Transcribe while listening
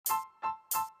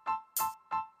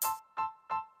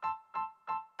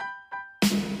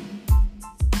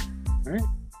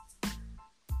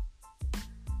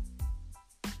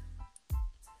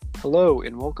Hello,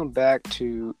 and welcome back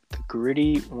to the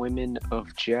Gritty Women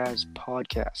of Jazz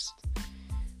podcast.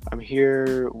 I'm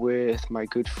here with my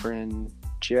good friend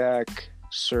Jack,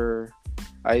 Sir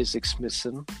Isaac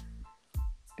Smithson,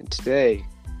 and today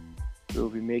we'll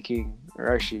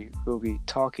be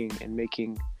talking and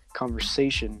making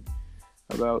conversation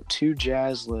about two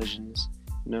jazz legends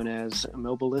known as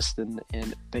Melba Liston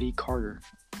and Betty Carter.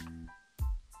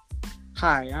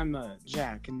 Hi, I'm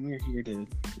Jack, and we're here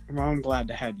I'm glad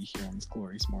to have you here on this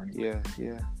glorious morning. Yeah.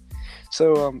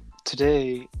 So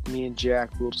today, me and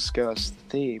Jack will discuss the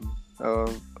theme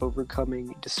of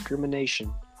overcoming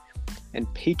discrimination and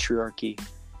patriarchy.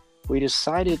 We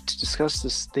decided to discuss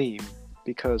this theme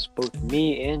because both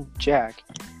me and Jack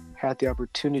had the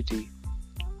opportunity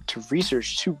to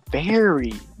research two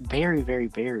very, very, very,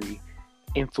 very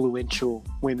influential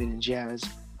women in jazz,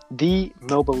 the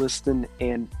Melba Liston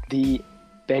and the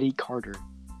Betty Carter.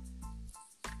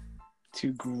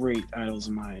 Two great idols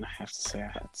of mine, I have to say.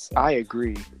 I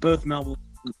agree. Both of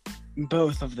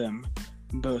them,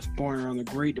 born around the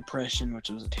Great Depression, which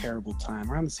was a terrible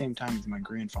time, around the same time as my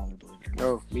grandfather, believe it or not.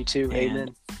 Oh, me too.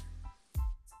 Amen.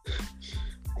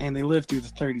 And they lived through the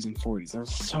 30s and 40s. There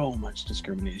was so much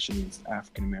discrimination against the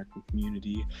African American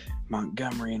community,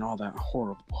 Montgomery, and all that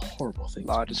horrible things. A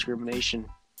lot of discrimination.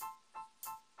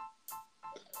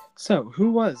 So, who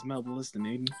was Melba Liston,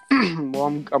 Aiden?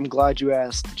 Well, I'm glad you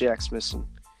asked, Jack Smithson.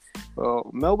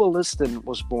 Well, Melba Liston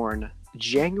was born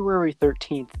January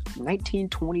 13th,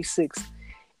 1926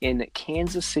 in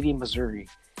Kansas City, Missouri.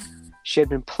 She had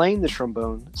been playing the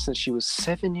trombone since she was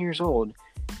 7 years old,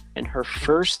 and her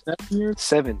first...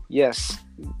 7, yes.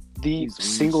 The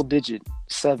single digit,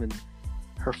 7.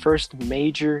 Her first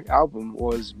major album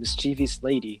was Mischievous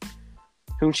Lady.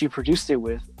 Whom she produced it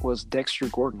with was Dexter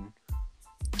Gordon.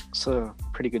 It's a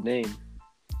pretty good name.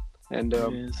 And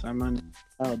it is. I'm unproud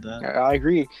of that. I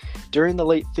agree. During the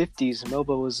late 50s,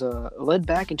 Melba was led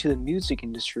back into the music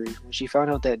industry when she found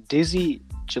out that Dizzy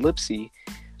Gillespie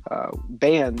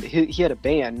band, he had a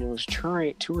band and was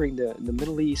touring the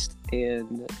Middle East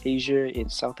and Asia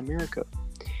and South America.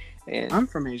 And I'm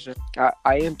from Asia.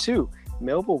 I am too.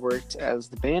 Melba worked as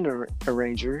the band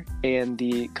arranger and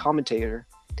the commentator.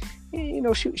 You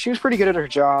know, she was pretty good at her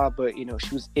job, but, you know,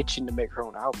 she was itching to make her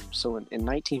own album. So in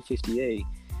 1958,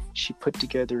 she put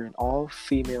together an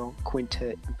all-female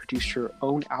quintet and produced her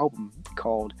own album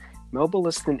called Melba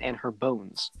Liston and Her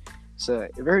Bones. It's a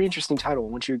very interesting title.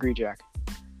 Wouldn't you agree, Jack?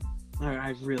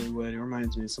 I really would. It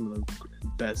reminds me of some of the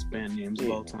best band names of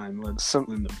all time. Led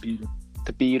Zeppelin,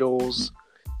 the Beatles,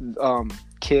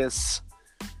 Kiss.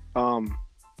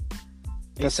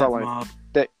 That's all I.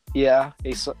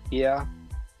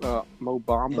 Mo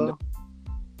Bamba.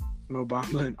 Mo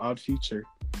Bamba and Odd Future.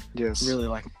 Yes. Really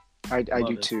like I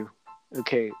do too.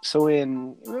 Okay, so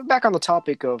back on the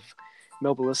topic of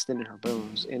Melba Liston and Her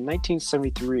Bones, in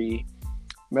 1973,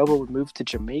 Melba would move to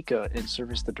Jamaica and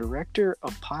serve as the director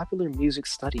of popular music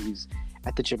studies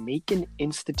at the Jamaican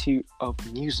Institute of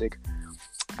Music.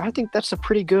 I think that's a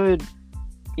pretty good,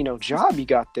 job you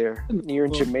got there. You're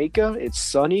in Jamaica, it's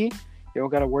sunny, you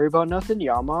don't got to worry about nothing.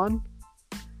 Yeah, man.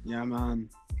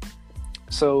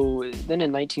 So then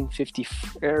in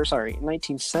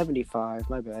 1975,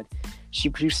 my bad, she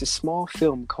produced a small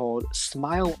film called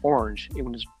Smile Orange. It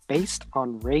was based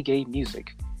on reggae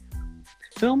music.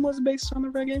 Film was based on the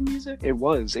reggae music? It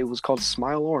was called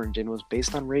Smile Orange, and it was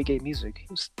based on reggae music.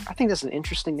 I think that's an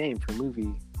interesting name for a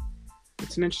movie.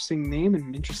 It's an interesting name and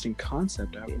an interesting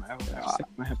concept. I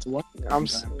have to watch it.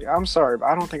 I'm sorry, but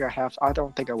I don't think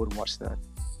I would watch that.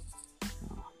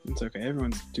 Oh, it's okay.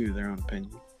 Everyone's due to their own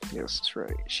opinion. Yes, that's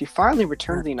right. She finally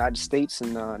returned to the United States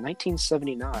in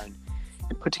 1979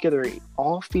 and put together an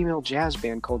all-female jazz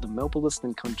band called the Melba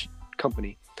Liston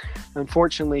Company.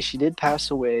 Unfortunately, she did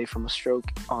pass away from a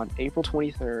stroke on April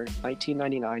 23rd,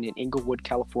 1999 in Inglewood,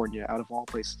 California, out of all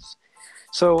places.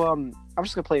 So I'm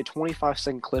just going to play a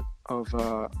 25-second clip of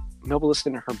Melba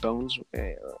Liston and Her Bones,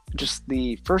 just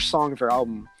the first song of her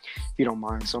album, if you don't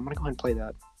mind. So I'm going to go ahead and play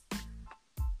that.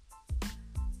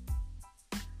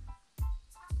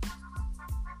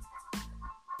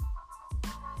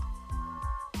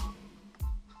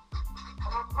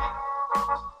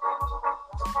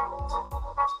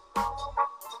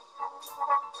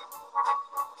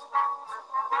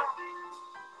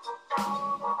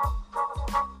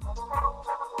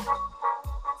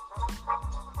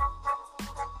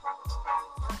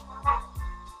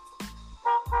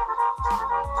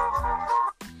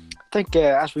 I think,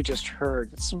 as we just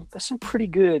heard, that's some pretty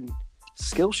good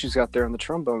skill she's got there on the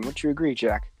trombone. Wouldn't you agree,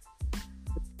 Jack?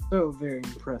 So very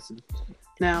impressive.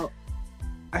 Now,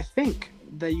 I think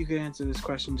that you could answer this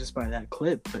question just by that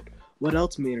clip, but What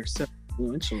else made her so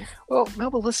influential? Well,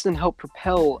 Melba Liston helped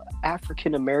propel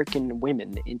African American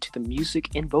women into the music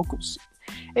and vocals.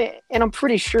 And I'm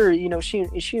pretty sure, she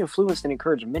influenced and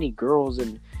encouraged many girls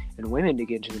and women to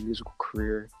get into the musical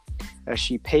career, as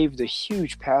she paved a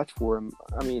huge path for them.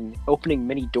 I mean, opening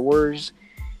many doors.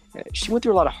 She went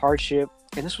through a lot of hardship,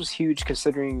 and this was huge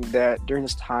considering that during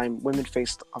this time, women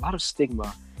faced a lot of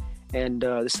stigma. And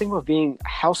the stigma of being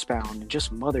housebound and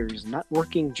just mothers, not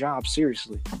working jobs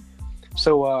seriously.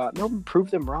 So Melbourne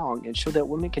proved them wrong and showed that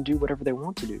women can do whatever they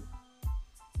want to do.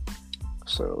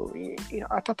 So,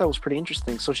 I thought that was pretty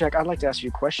interesting. So, Jack, I'd like to ask you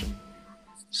a question.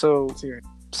 So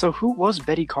who was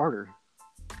Betty Carter?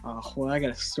 Oh, well, I got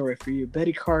a story for you.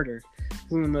 Betty Carter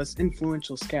is one of the most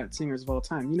influential scat singers of all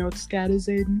time. You know what scat is,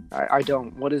 Aiden? I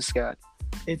don't. What is scat?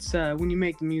 It's when you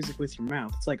make the music with your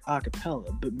mouth. It's like a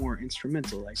cappella, but more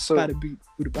instrumental, like So- beat,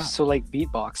 bop. So, like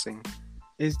beatboxing.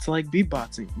 It's like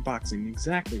beatboxing.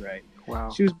 Exactly right.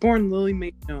 Wow. She was born Lily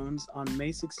Mae Jones on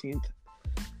May 16th,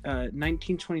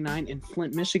 1929 in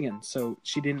Flint, Michigan. So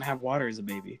she didn't have water as a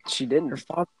baby. She didn't. Her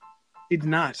father did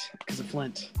not, because of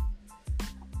Flint.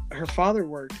 Her father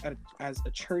worked as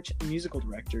a church musical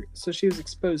director, so she was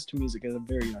exposed to music at a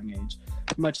very young age,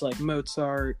 much like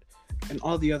Mozart and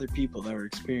all the other people that were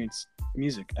experienced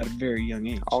music at a very young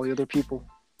age. All the other people.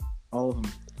 All of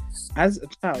them. As a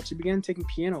child, she began taking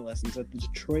piano lessons at the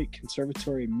Detroit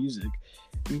Conservatory of Music,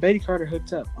 and Betty Carter got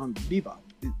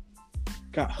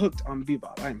hooked on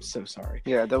bebop. I am so sorry.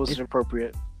 Yeah, that was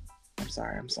inappropriate. I'm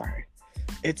sorry.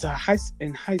 It's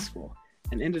in high school,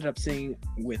 and ended up singing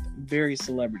with various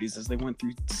celebrities as they went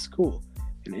through school.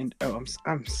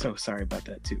 I'm so sorry about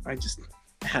that too. I just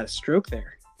had a stroke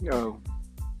there. Oh.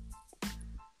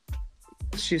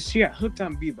 She got hooked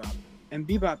on bebop, and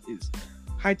bebop is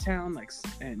Hightown,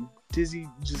 and Dizzy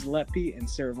Gillespie and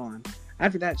Sarah Vaughan.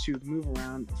 After that, she would move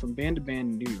around from band to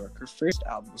band in New York. Her first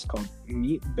album was called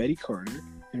Meet Betty Carter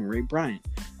and Ray Bryant.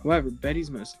 However, Betty's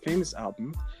most famous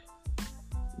album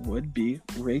would be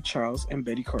Ray Charles and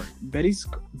Betty Carter.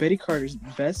 Betty Carter's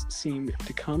best seemed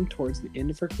to come towards the end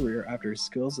of her career after her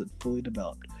skills had fully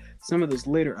developed. Some of those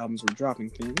later albums were dropping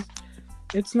things.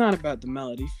 It's not about the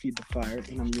melody, Feed the Fire,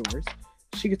 and I'm Yours.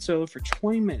 She could solo for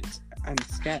 20 minutes and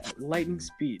scat at lightning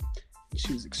speed.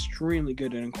 She was extremely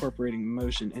good at incorporating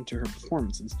emotion into her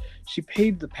performances. She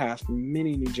paved the path for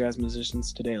many new jazz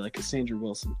musicians today, like Cassandra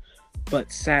Wilson.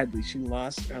 But sadly, she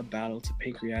lost a battle to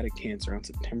pancreatic cancer on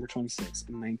September 26,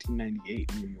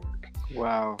 1998 in New York.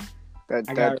 Wow. That's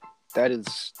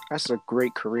a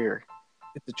great career.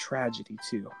 It's a tragedy,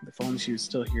 too. If only she was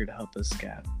still here to help us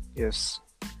scat. Yes.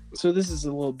 So this is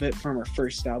a little bit from her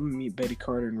first album, Meet Betty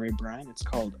Carter and Ray Bryant. It's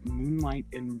called Moonlight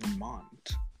in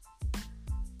Vermont.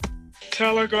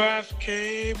 Telegraph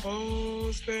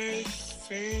cables, they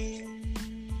sing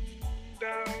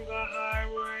down the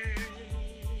highway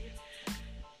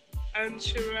and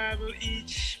travel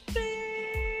each bit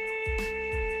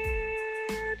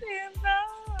in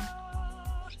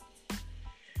out.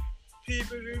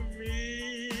 People who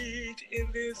meet in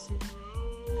this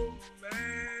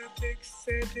romantic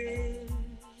setting.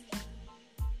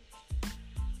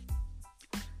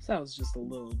 So that was just a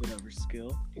little bit of her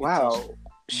skill. Wow.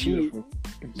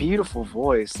 Beautiful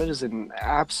voice. That is an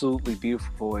absolutely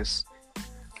beautiful voice.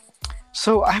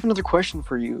 So I have another question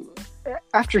for you.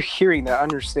 After hearing that, I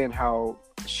understand how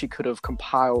she could have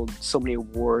compiled so many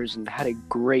awards and had a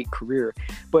great career.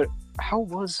 But how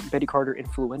was Betty Carter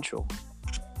influential?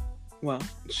 Well,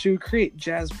 she would create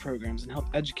jazz programs and help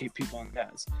educate people on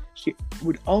jazz. She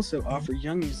would also offer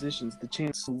young musicians the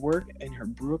chance to work in her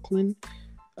Brooklyn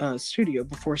studio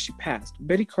before she passed.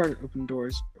 Betty Carter opened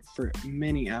doors for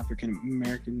many African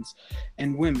Americans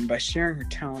and women by sharing her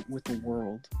talent with the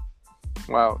world.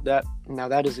 Wow,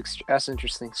 that's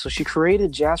interesting. So she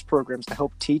created jazz programs to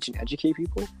help teach and educate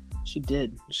people? She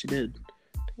did.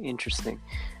 Interesting.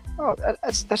 Oh,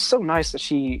 that's so nice that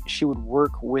she would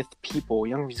work with people,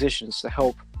 young musicians, to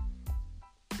help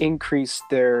increase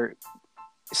their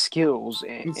skills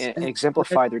and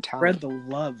exemplify their talent. Spread the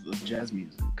love of jazz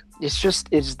music. It's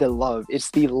the love.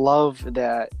 It's the love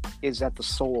that is at the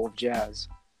soul of jazz.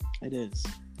 It is.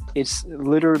 It's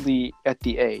literally at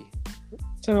the A.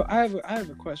 So I have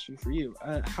a question for you.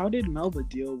 How did Melba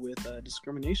deal with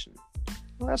discrimination?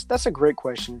 Well, that's a great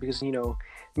question because,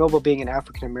 Melba being an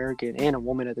African American and a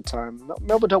woman at the time,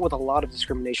 Melba dealt with a lot of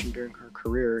discrimination during her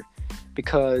career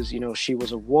because, she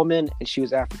was a woman and she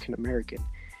was African American.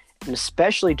 And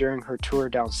especially during her tour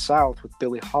down south with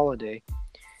Billie Holiday,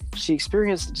 she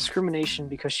experienced discrimination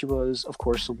because she was, of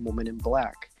course, a woman in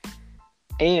black.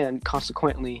 And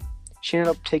consequently, she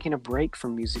ended up taking a break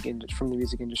from from the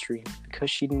music industry because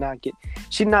she did not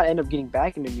end up getting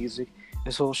back into music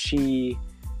until she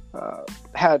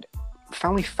had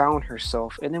finally found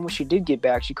herself. And then when she did get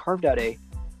back, she carved out a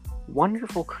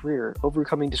wonderful career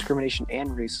overcoming discrimination and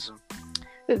racism.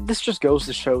 This just goes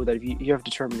to show that if you have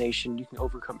determination, you can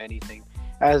overcome anything.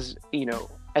 As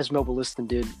Melba Liston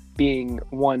did, being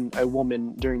one, a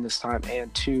woman during this time,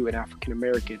 and two, an African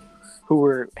American, who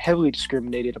were heavily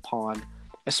discriminated upon,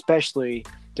 especially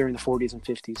during the 40s and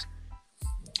 50s.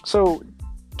 So,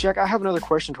 Jack, I have another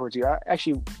question towards you.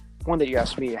 Actually, one that you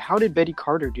asked me. How did Betty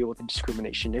Carter deal with the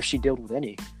discrimination, if she dealt with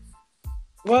any?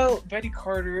 Well, Betty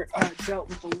Carter dealt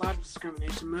with a lot of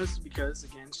discrimination, mostly because,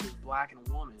 again, she was black and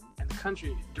a woman, and the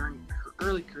country during her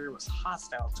early career was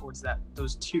hostile towards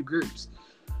those two groups.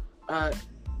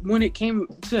 When it came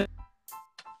to,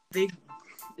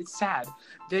 it's sad.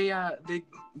 They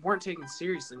weren't taken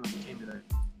seriously when it came to that.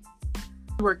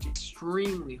 She worked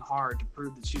extremely hard to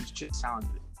prove that she was just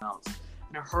talented else,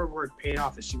 and her hard work paid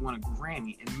off as she won a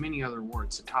Grammy and many other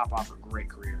awards to top off her great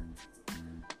career.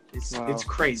 It's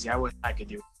crazy. I wish I could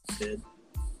do what she did.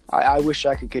 I wish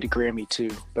I could get a Grammy too,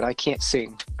 but I can't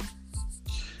sing.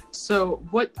 So,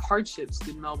 what hardships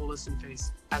did Melba Liston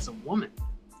face as a woman?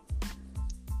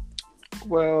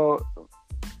 Well,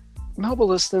 Melba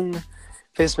Liston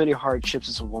faced many hardships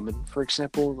as a woman. For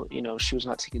example, she was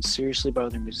not taken seriously by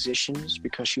other musicians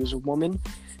because she was a woman,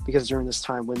 because during this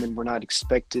time, women were not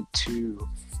expected to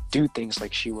do things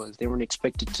like she was. They weren't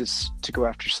expected to go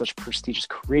after such prestigious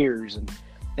careers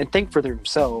and think for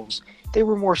themselves. They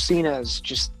were more seen as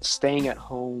just staying at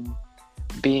home,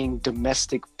 being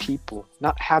domestic people,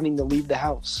 not having to leave the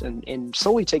house, and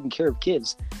solely taking care of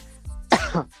kids.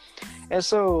 And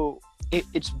so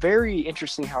it's very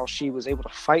interesting how she was able to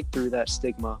fight through that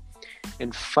stigma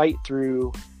and fight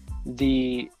through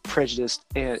the prejudice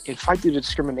and fight through the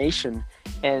discrimination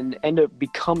and end up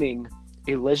becoming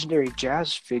a legendary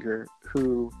jazz figure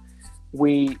who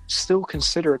we still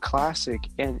consider a classic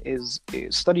and is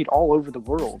studied all over the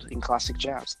world in classic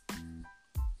jazz.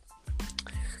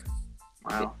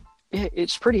 Wow.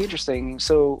 It's pretty interesting.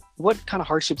 So what kind of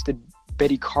hardships did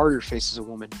Betty Carter face as a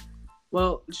woman?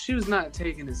 Well, she was not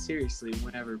taken as seriously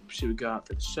whenever she would go out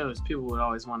for the shows. People would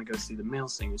always want to go see the male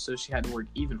singers, so she had to work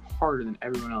even harder than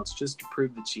everyone else just to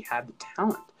prove that she had the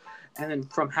talent. And then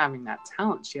from having that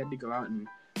talent, she had to go out and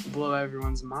blow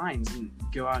everyone's minds and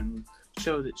go out and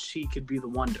show that she could be the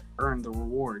one to earn the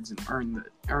rewards and earn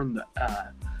the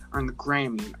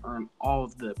Grammy and earn all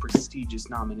of the prestigious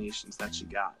nominations that she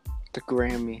got. The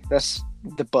Grammy. That's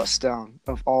the bust down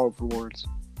of all rewards.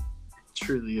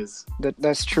 Truly is.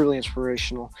 That's truly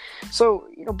inspirational. So,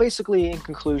 basically in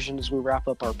conclusion, as we wrap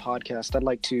up our podcast, I'd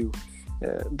like to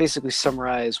basically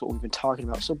summarize what we've been talking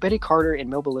about. So Betty Carter and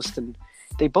Melba Liston,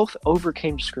 they both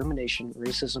overcame discrimination,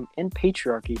 racism, and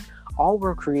patriarchy, all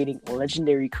while creating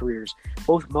legendary careers.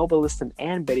 Both Melba Liston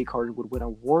and Betty Carter would win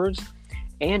awards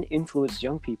and influence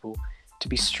young people to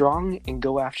be strong and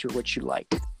go after what you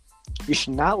like. You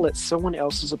should not let someone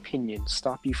else's opinion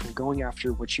stop you from going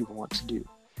after what you want to do.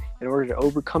 In order to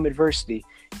overcome adversity,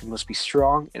 you must be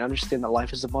strong and understand that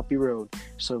life is a bumpy road,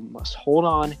 so you must hold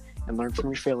on and learn from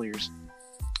your failures.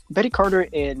 Betty Carter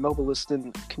and Melba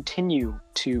Liston continue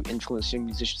to influence young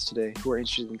musicians today who are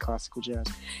interested in classical jazz.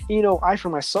 I for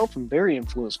myself am very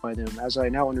influenced by them, as I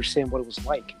now understand what it was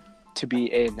like to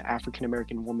be an African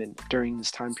American woman during this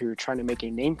time period, trying to make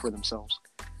a name for themselves.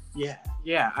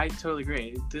 Yeah, I totally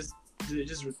agree. Just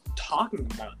talking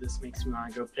about this makes me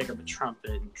want to go pick up a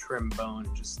trumpet and trombone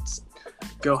and just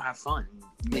go have fun,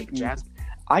 make jazz.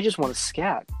 I just want to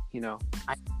scat,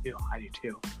 I do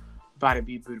too. Bada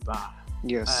bee boo ba.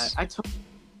 Yes. I told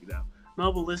you though,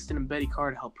 Melba Liston and Betty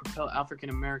Carter helped propel African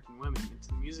American women into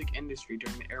the music industry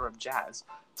during the era of jazz.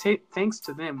 Thanks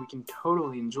to them, we can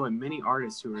totally enjoy many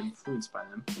artists who were influenced by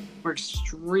them. We're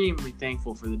extremely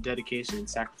thankful for the dedication and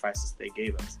sacrifices they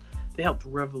gave us. They helped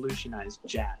revolutionize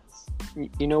jazz.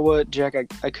 You know what, Jack?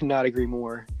 I could not agree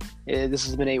more. This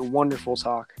has been a wonderful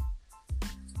talk.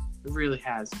 It really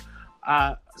has.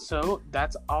 So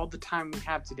that's all the time we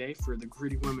have today for the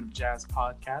Gritty Women of Jazz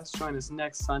podcast. Join us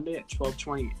next Sunday at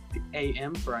 12:20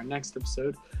 a.m. for our next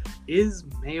episode. Is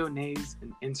mayonnaise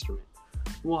an instrument?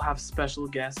 We'll have special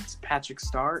guests Patrick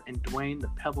Starr and Dwayne the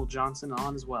Pebble Johnson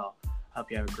on as well. Hope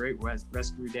you have a great rest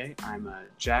of your day. I'm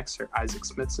Jack Sir Isaac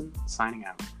Smithson signing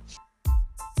out.